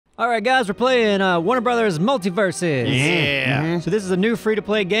All right, guys, we're playing Warner Brothers MultiVersus. Yeah. So this is a new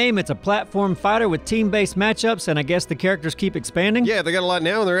free-to-play game. It's a platform fighter with team-based matchups, and I guess the characters keep expanding. Yeah, they got a lot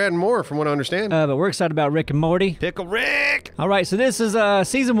now, and they're adding more, from what I understand. But we're excited about Rick and Morty. Pickle Rick! All right, so this is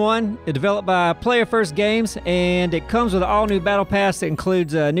Season 1. It's developed by Player First Games, and it comes with an all-new Battle Pass that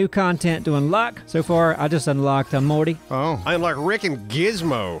includes new content to unlock. So far, I just unlocked Morty. Oh. I unlocked Rick and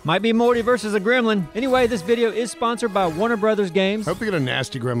Gizmo. Might be Morty versus a gremlin. Anyway, this video is sponsored by Warner Brothers Games. Hope you get a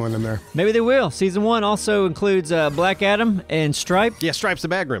nasty gremlin in there. Maybe they will. Season 1 also includes Black Adam and Stripe. Yeah, Stripe's the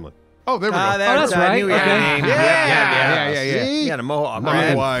bad gremlin. Oh, there we go. That's right. I knew Okay. name. Yeah. You got a mohawk, I'm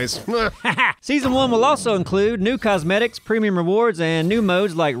man. wise. Season 1 will also include new cosmetics, premium rewards, and new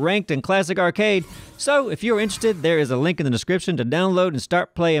modes like Ranked and Classic Arcade. So, if you're interested, there is a link in the description to download and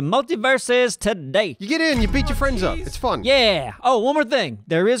start playing MultiVersus today. You get in, you beat your friends up. It's fun. Yeah! Oh, one more thing.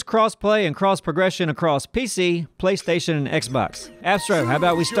 There is cross-play and cross-progression across PC, PlayStation, and Xbox. Astro, how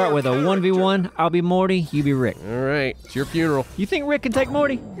about we start with a 1v1? I'll be Morty, you be Rick. All right, it's your funeral. You think Rick can take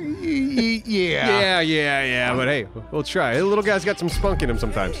Morty? Yeah. Yeah, but hey, we'll try. The little guy's got some spunk in him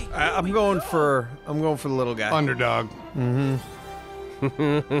sometimes. I'm going for the little guy. Underdog.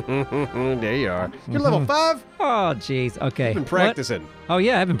 There you are. You're level 5? Oh, jeez. Okay. You've been practicing. What? Oh,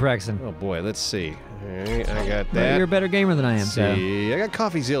 yeah, I've been practicing. Oh boy, let's see. All right, I got But that. you're a better gamer than I am, Let's so. see. I got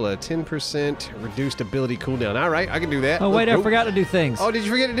CoffeeZilla, 10% reduced ability cooldown. All right, I can do that. Oh, wait, I Nope. forgot to do things. Oh, did you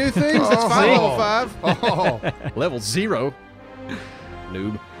forget to do things? That's fine. Oh. Level 5. Oh. Level 0.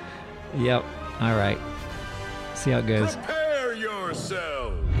 Noob. Yep. All right. See how it goes. Prepare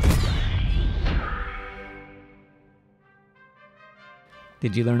yourself.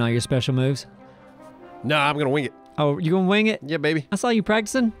 Did you learn all your special moves? No, I'm gonna wing it. Oh, you gonna wing it? Yeah, baby. I saw you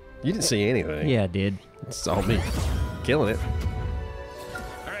practicing. You didn't see anything. Yeah, I did. It's all me. Killing it.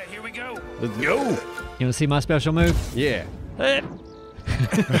 All right, here we go. Let's go. You wanna see my special move? Yeah.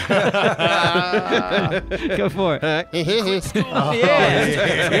 Go for it. Oh, Yeah.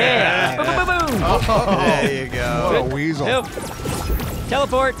 Yeah. Boom, boom, boom, boom. There you go. What a weasel. Help.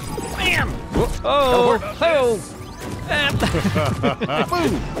 Teleport. Bam. Oh. Oh.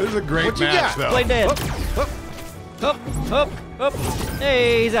 This is a great What you match, got? though. Play dead. Up. Up.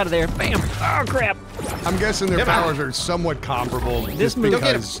 Hey, he's out of there. Bam. Oh, crap. I'm guessing their Come on. powers are somewhat comparable. This just move- Go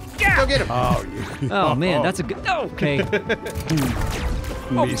get him. because. Go get him. Oh, Oh, man, that's a good. Okay.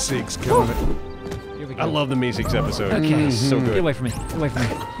 Meeseek's killing it. Here we go. I love the Meeseeks episode. Okay. So good. Get away from me. Get away from me.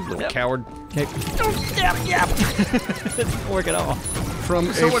 Little coward. Okay. Yep. Didn't work at all.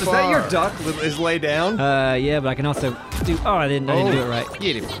 From So a what is far. that? Your duck is laid down? Yeah, but I can also do. Oh, I didn't do it right.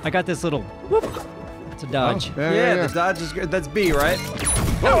 Get him. I got this little. Whoop. It's a dodge. Yeah, the dodge is good. That's B, right?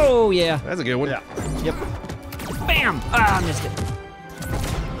 Oh, yeah. That's a good one. Yeah. Yep. Bam! Ah, I missed it.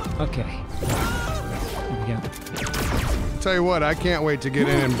 Okay. Here we go. Tell you what, I can't wait to get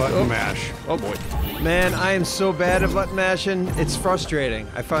in and button mash. Oh boy. Man, I am so bad at button mashing. It's frustrating.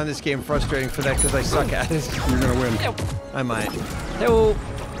 I find this game frustrating for that because I suck at it. You're gonna win. I might. Oh.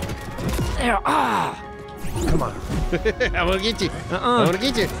 There. Ah. Come on. I'm gonna get you. I'm Uh-uh. gonna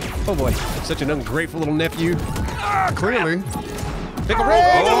get you. Oh, boy. Such an ungrateful little nephew. Clearly. Pickle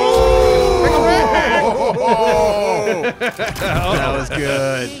Rick! That was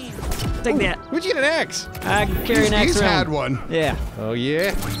good. Take that. Where'd you get an axe? I can carry an axe He's around. had one. Yeah. Oh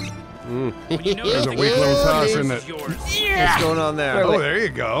yeah. There's a weak little toss in it. What's going on there? Oh, there you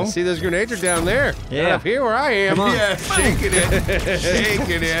go. See, those grenades are down there. Yeah. Not up here where I am. Come on. Yeah, shaking it.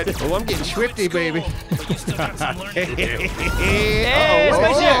 Shaking it. Oh, I'm getting swifty, baby. Hey, Uh-oh.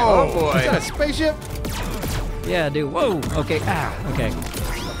 spaceship. Oh boy. Is that a spaceship? Yeah, dude. Whoa. Okay. Ah. Okay.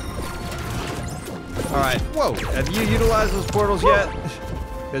 All right. Whoa. Have you utilized those portals yet?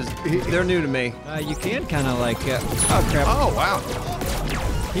 Because they're new to me. You can kind of like. Oh crap. Oh, wow.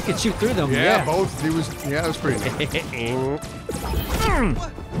 You can shoot through them. Yeah, both. He was. Yeah, that was pretty neat.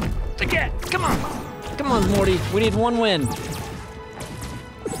 Again. Come on. Come on, Morty. We need one win.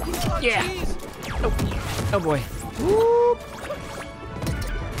 Yeah. Oh, oh boy. Whoop.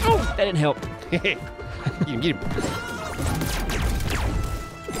 Oh, that didn't help. You can get him.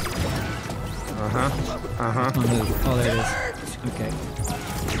 Oh, no. Oh, there it is. Okay.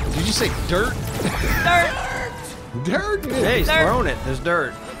 Did you say dirt? Dirt. Dirt. Hey, he's Dirt. thrown it. There's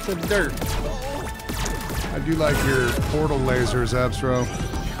dirt. Some dirt. I do like your portal lasers, Abstro.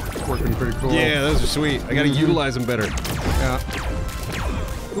 It's working pretty cool. Yeah, those are sweet. I gotta utilize them better. Yeah.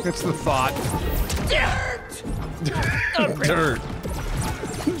 It's the thought. Dirt.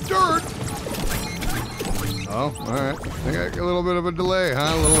 Dirt. Oh, all right. I got a little bit of a delay,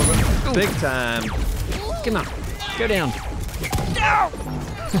 huh? A little bit. Big time. Come on. Go down. No!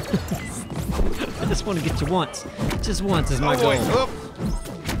 I just want to get you once. Just once is my goal. Oh.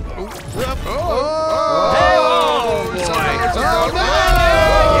 Yep. Oh,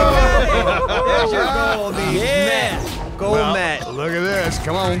 There's your goal, Neebs. Yeah. Goal met. Look at this.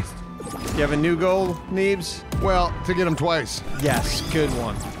 Come on. You have a new goal, Neebs? Well, to get him twice. Yes, good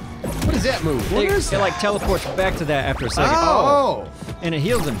one. What is that move? It like teleports back to that after a second. Oh. And it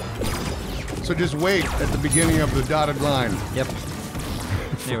heals him. So just wait at the beginning of the dotted line. Yep.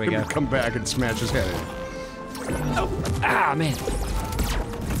 There we Him go. to come back and smash his head in. Ah, man.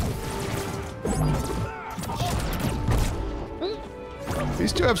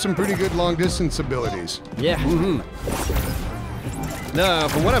 These two have some pretty good long distance abilities. Yeah. No,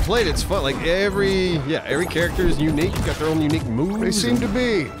 from what I played, it's fun. Like every character is unique. Got their own unique moves. They seem to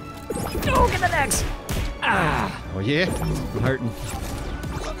be. Oh, get the next. Ah, Oh yeah. I'm hurting.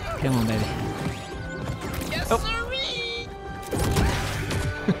 Come on, baby.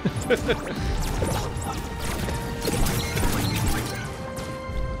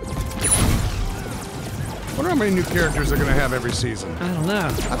 I wonder how many new characters they're gonna have every season. I don't know.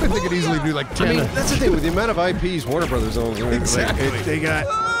 I think they could easily do like 10. I mean, that's the thing with the amount of IPs Warner Brothers owns. Exactly. They got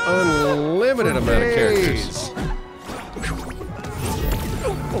unlimited amount of characters.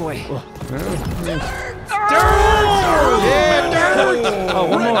 Boy. Yeah, Oh,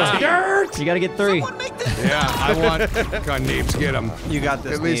 one more. Dirt. You got to get 3. Yeah, I want. God, Neebs, get him. You got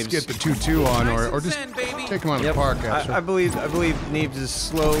this, At least Neebs. get the 2-2 on, or just take him out of the park. Actually. I believe Neebs is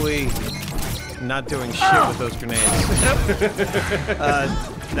slowly not doing shit with those grenades.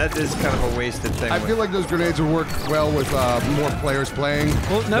 That is kind of a wasted thing. I feel like those grenades would work well with more players playing.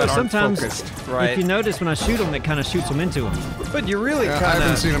 Well, no, that aren't sometimes focused. Right. if you notice when I shoot them, it kind of shoots them into them. But you really Yeah, I kind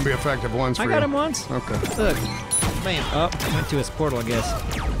haven't of. seen them be effective once. I for got you. him once. Okay. Look. Bam. Oh, went to his portal, I guess.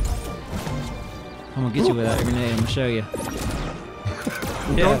 I'm going to get you with that grenade. I'm going to show you.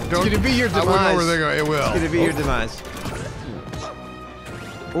 Yeah. It's gonna be your I wouldn't know where demise. they go. It will. It's gonna be your demise.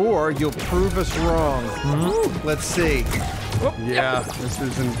 Or you'll prove us wrong. Let's see. Yeah, this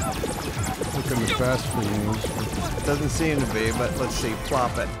isn't looking the best for you. Doesn't seem to be, but let's see.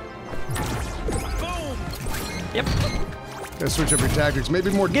 Plop it. Yep. Gotta switch up your tactics.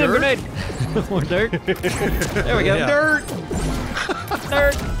 Maybe more Get a dirt. grenade. More dirt. There we go. Yeah. Dirt.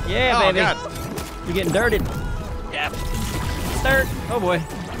 Dirt. Yeah, Oh, baby. God. You're getting dirted. Yep. Dirt. Oh, boy.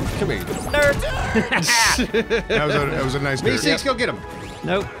 Come here. Dirt. That was a nice dirt. Me6, go get him.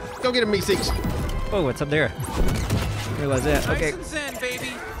 Nope. Go get him, Me6. Oh, what's up there? Realize that. Okay.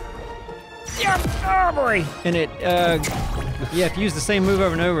 baby. Yep. Oh, boy. And it, yeah, if you use the same move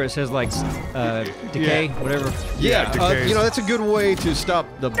over and over, it says, like, decay, whatever. Yeah, decays. you know, that's a good way to stop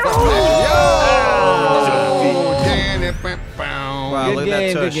the button Oh, Wow, Good look game, at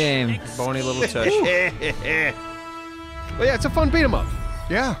that good tush. game. Bony little tush. Well, yeah, it's a fun beat 'em up.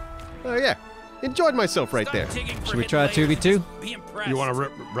 Yeah. Oh, yeah. Enjoyed myself right there. Should we try 2v2? You want to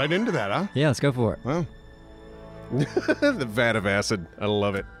rip right into that, huh? Yeah, let's go for it. Well, The vat of acid. I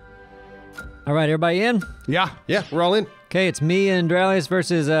love it. All right, everybody in? yeah. Yeah, we're all in. Okay, it's me and Dralius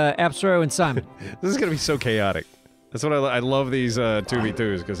versus Abstro and Simon. This is going to be so chaotic. That's what I love these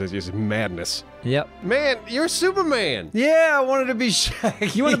 2v2s because it's just madness. Yep. Man, you're Superman. Yeah, I wanted to be Shaggy.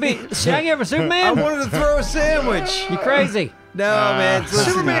 You want to be Shaggy over I Superman? wanted to throw a sandwich. You crazy. No, man. Listen.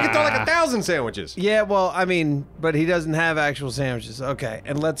 Superman can throw like 1,000 sandwiches. Yeah, well, I mean, but he doesn't have actual sandwiches. Okay,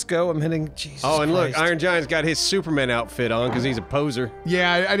 and let's go. I'm hitting. Jesus Oh, and look, Christ. Iron Giant's got his Superman outfit on because he's a poser.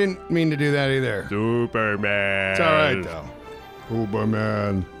 Yeah, I didn't mean to do that either. Superman. It's all right, though.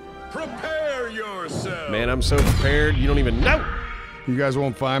 Superman. Prepare yourself. Man, I'm so prepared, you don't even know. You guys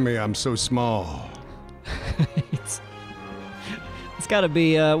won't find me. I'm so small. It's got to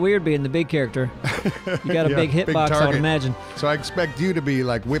be weird being the big character. You got a Yeah, big big hitbox, I would target. imagine. So I expect you to be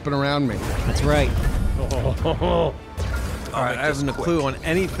like whipping around me. That's right. All right, I haven't a clue on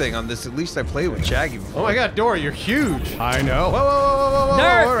anything on this. At least I played with Shaggy Oh before. my God, Dora, you're huge. I know. Whoa, whoa, whoa, whoa, whoa,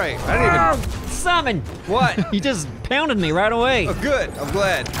 Nerd. all right. I didn't even. Oh, Simon! What? You just pounded me right away. Oh, good. I'm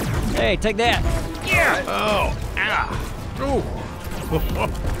glad. Hey, take that. Yeah. Oh, ah. Ooh.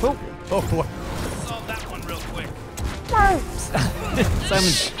 Solve that one real quick.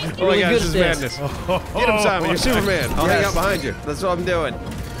 Simon's Oh my really God, good this is at madness. Get him, Simon. You're Superman. I'll hang Yes. out behind you. That's what I'm doing.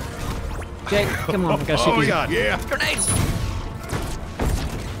 Okay, come on. I gotta shoot Oh my these. God. Yeah. Grenades.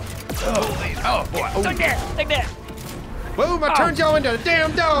 Oh boy. Oh. Take that. Take that. Boom! I turned y'all into a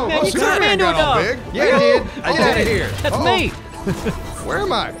damn dog. Man, Oh, you Superman. turned me into a got all dog. big. Yeah, I did. Get out of here. That's Uh-oh. me. Where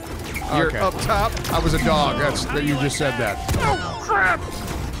am I? You're Okay. up top. I was a dog. That's that you just said that.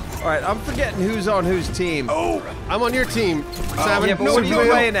 All right, I'm forgetting who's on whose team. Oh, I'm on your team, Simon. yeah, but what are you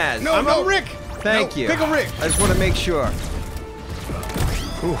playing as? I'm Rick. Thank you. Pickle Rick. I just want to make sure.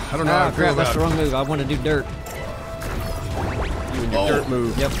 Ooh, I don't know how Oh, I feel crap. That's about the wrong move. I want to do dirt. You and your dirt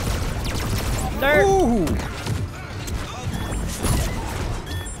move. Yep. Dirt. Ooh.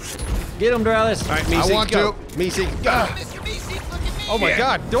 Get him, Dralis. All right, Meesy, want go. to. Meesy, go. Oh my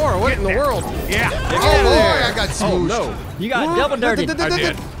God, Dora, what in the world? Yeah. Get Oh in boy, there. I got Oh smooshed. no. You got double dirted. I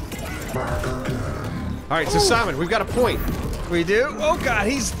did. All right, so Simon, we've got a point. We do? Oh God,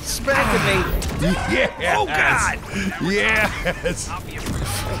 he's smacking me. Yeah. Oh, God! Yes.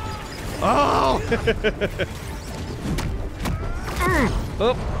 Oh.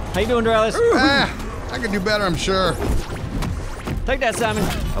 Oh, how you doing, Dralis? Ah, I can do better, I'm sure. Take that, Simon.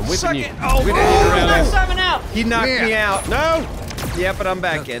 I'm whipping Suck you. it. Oh, Whipping oh, you around Knock there. Simon out. He knocked Yeah. me out. No. Yeah, but I'm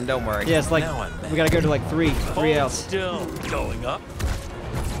back in. Don't worry. Yeah, it's like we gotta go to like three outs. Still going up.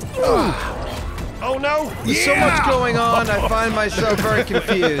 Oh no. There's so much going on, I find myself very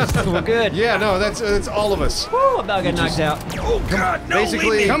confused. We're good. Yeah, no, that's all of us. Woo, about got knocked out. Oh, God, no!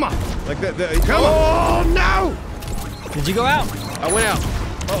 Basically, Come on. like come on. Oh no. Did you go out? I went out.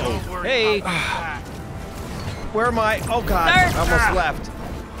 Don't worry. Hey. Where am I? Oh God, I almost left.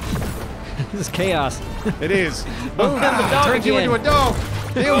 This is chaos. It is. Oh, the dog Turned you again. into a dog.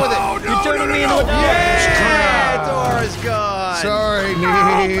 Deal with it. You're turning me into a dog. Yeah, Dora's gone. Sorry, Me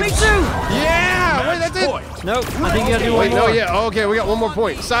Neebs. too. Yeah. Wait, that's it. Nope. I think you gotta do one Wait, more. no, yeah. Okay, we got one more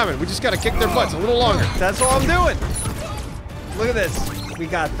point. Simon, we just gotta kick their butts a little longer. That's all I'm doing. Look at this. We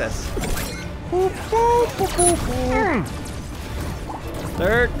got this.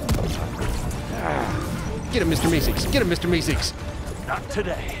 Third. Get him, Mr. Meeseeks. Get him, Mr. Meeseeks. Not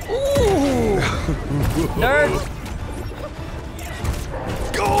today. Third.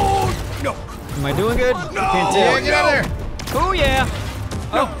 Go! No! Am I doing good? No. Can't Yeah, tell. get out of there. Oh yeah.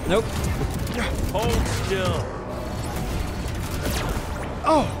 Oh, nope. Hold still.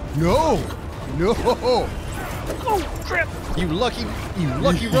 Oh, no. No. Oh, crap! You lucky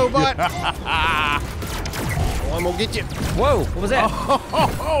robot. Oh, I'm gonna get you. Whoa, what was that?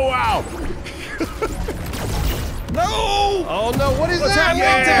 Oh, wow. No! Oh no, what is What's that?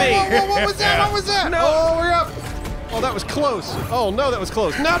 happening to me? Whoa, what was that? What was that? No. Oh, we're up. Oh, that was close. Oh no, that was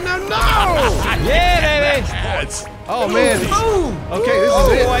close. No, no, no! Yeah, baby. Oh man. Boom. Okay, this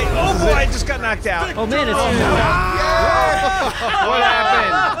Oh is it. boy. Oh This is boy, it. I just got knocked out. Oh man, it's What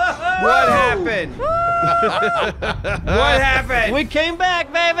happened? What happened? What happened? we came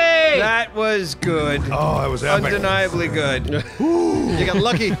back, baby. That was good. Oh, that was epic. Undeniably good. You got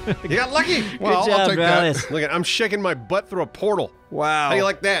lucky. You got lucky. Well, Good I'll job, take that. Dralis. Look at, I'm shaking my butt through a portal. Wow. How do you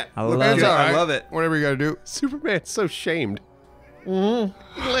like that? I Look, love it's it. all right. I love it. Whatever you gotta do. Superman's so shamed. He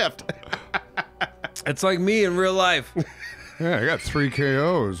left. It's like me in real life. Yeah, I got 3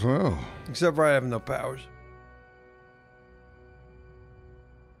 KOs. Wow. Except for I have no powers.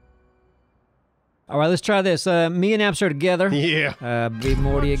 All right, let's try this. Me and Apps are together. Yeah. Be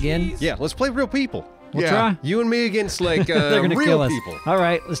Morty again. Yeah, let's play real people. We'll Yeah. try. You and me against like They're gonna real kill us. people. All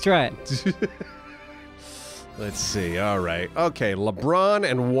right, let's try it. Let's see. All right. Okay, LeBron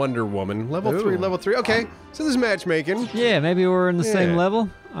and Wonder Woman. Level 3, level 3. Okay, so this is matchmaking. Yeah, maybe we're in the same Yeah. level.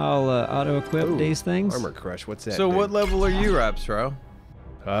 I'll auto-equip Ooh, these things. Armor Crush. What's that? So do? what level are you, Rapstro?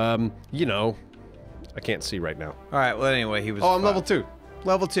 You know, I can't see right now. All right. Well, anyway, he was. Oh, I'm five. level 2.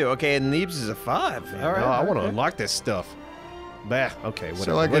 Level 2. Okay, and Neebs is a 5. All right. Oh, I want to okay. unlock this stuff. Bah. Okay, whatever.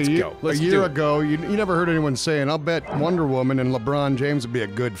 So like Let's a year, go. Let's a do year it. ago, you never heard anyone saying, I'll bet Wonder Woman and LeBron James would be a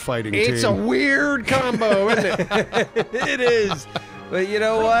good fighting It's a team. weird combo, isn't it? It is. But you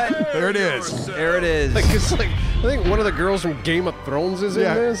know what? There it is. There it is. Like, it's like, I think one of the girls from Game of Thrones is in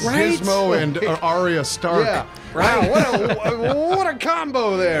Yeah, this. Gizmo and Arya Stark. Yeah. Wow, what a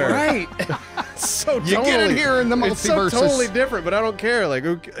combo there. Right. So You get it here in the It's so MultiVersus. totally different, but I don't care. Like,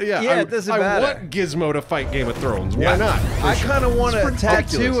 yeah, Yeah, it doesn't matter. I want Gizmo to fight Game of Thrones. Why Yeah. not? I kind of want a ridiculous.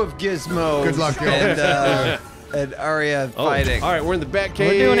 tattoo of Gizmo. Good luck, and Arya Oh, fighting. all right, we're in the Bat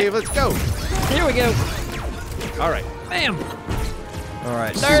We're doing Cave. it. Let's go. Here we go. All right. Bam. All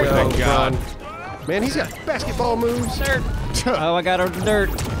right. Dirt. So, Oh, God. Man, he's got basketball moves. Dirt. Oh, I got her dirt.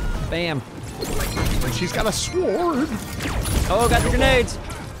 Bam. And she's got a sword. Oh, got the grenades.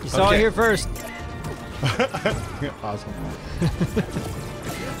 You saw Okay. it here first. Awesome.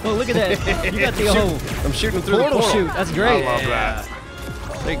 Oh, look at that. You got the whole I'm shooting through portal the portal. shoot. That's great. I love that.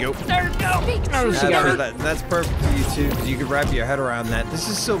 There you go. Dirt, go. Oh, she got her. that's perfect for you too, because you can wrap your head around that. This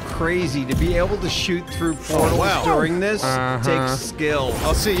is so crazy to be able to shoot through portals wow. during this takes skill.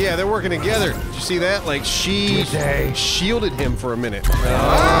 Oh, see, yeah, they're working together. Did you see that? Like, she shielded him for a minute. Oh,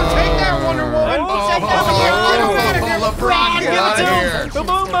 take that, Wonder Woman! LeBron, get out of here. Boom,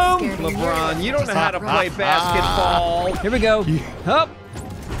 boom, boom. LeBron, you don't know how to play basketball. Here we go. Up.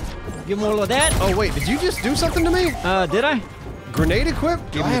 Give him a little of that. Oh, wait, did you just do something to me? Did I? Grenade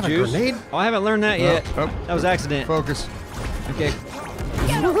equip? Give I me have juice. a grenade? Oh, I haven't learned that yet. Oh, That was accident. focus. Okay.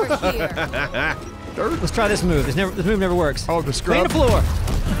 Get over here. Let's try this move. This move never works. Oh, the Clean scrub. the floor.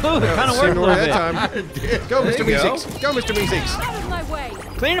 Ooh, it kind of worked a Single little that bit. time. Go, Mr. you go. Meeseeks. Go, Mr. Meeseeks. Out of my way.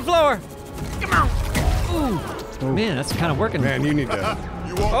 Clean the floor. Come on. Ooh. Man, that's kind of working. Man, you need to.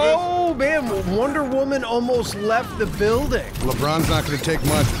 Oh, man, Wonder Woman almost left the building. LeBron's not going to take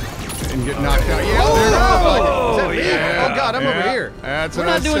much and get knocked out. Yeah, Oh, yeah. Oh, God, I'm over here. That's We're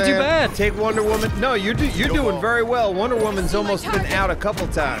what not I doing too said. bad. Take Wonder Woman. No, you're doing very well. Wonder Woman's almost been out a couple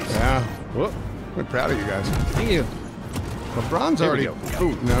times. Yeah. Whoop. I'm proud of you guys. Thank you. LeBron's we already. go.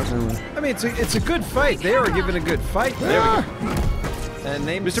 Ooh, no, never mind. I mean, it's a good fight. They are giving a good fight. There we go. And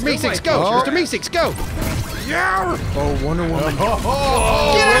they Mr. still Meeseeks, might go. Oh. Mr. Meeseeks, go. Yeah. Oh, Wonder Woman. Get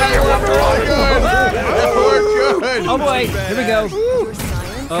out of here, LeBron. We're good. Oh boy, here we go. Your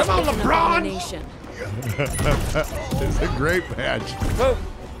science Come on, is an LeBron. abomination. It's a great match. Whoa.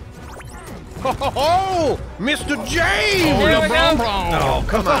 Oh, Mr. James. There we go. Oh,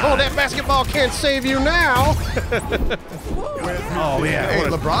 come on. Oh, that basketball can't save you now. Oh, yeah. Hey,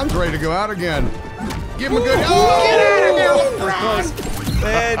 LeBron's ready to go out again. Give him a good. Get out of here, LeBron.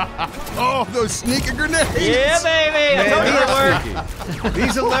 Man, Oh, those sneaker grenades. Yeah, baby. I told you it worked.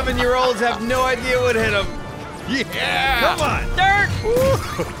 these 11-year-olds have no idea what hit them. Yeah. Come on. Dirt.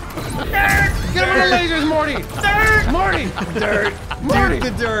 Get him on the lasers, Morty. Dirt. Morty. Dirt. Morty. Duke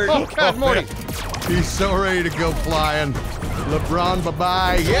the dirt. Oh, God, Morty. He's so ready to go flying. LeBron,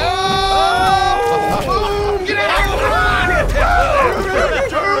 bye-bye. Yeah. Boom. Get out of here,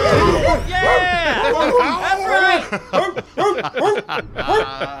 LeBron. Yeah.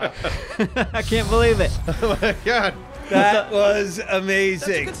 I can't believe it. God. That was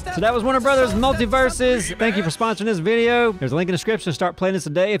amazing. So that was Warner Brothers MultiVersus. Thank you for sponsoring this video. There's a link in the description to start playing this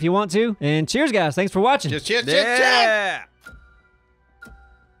today if you want to. And cheers, guys. Thanks for watching. Cheers. Yeah.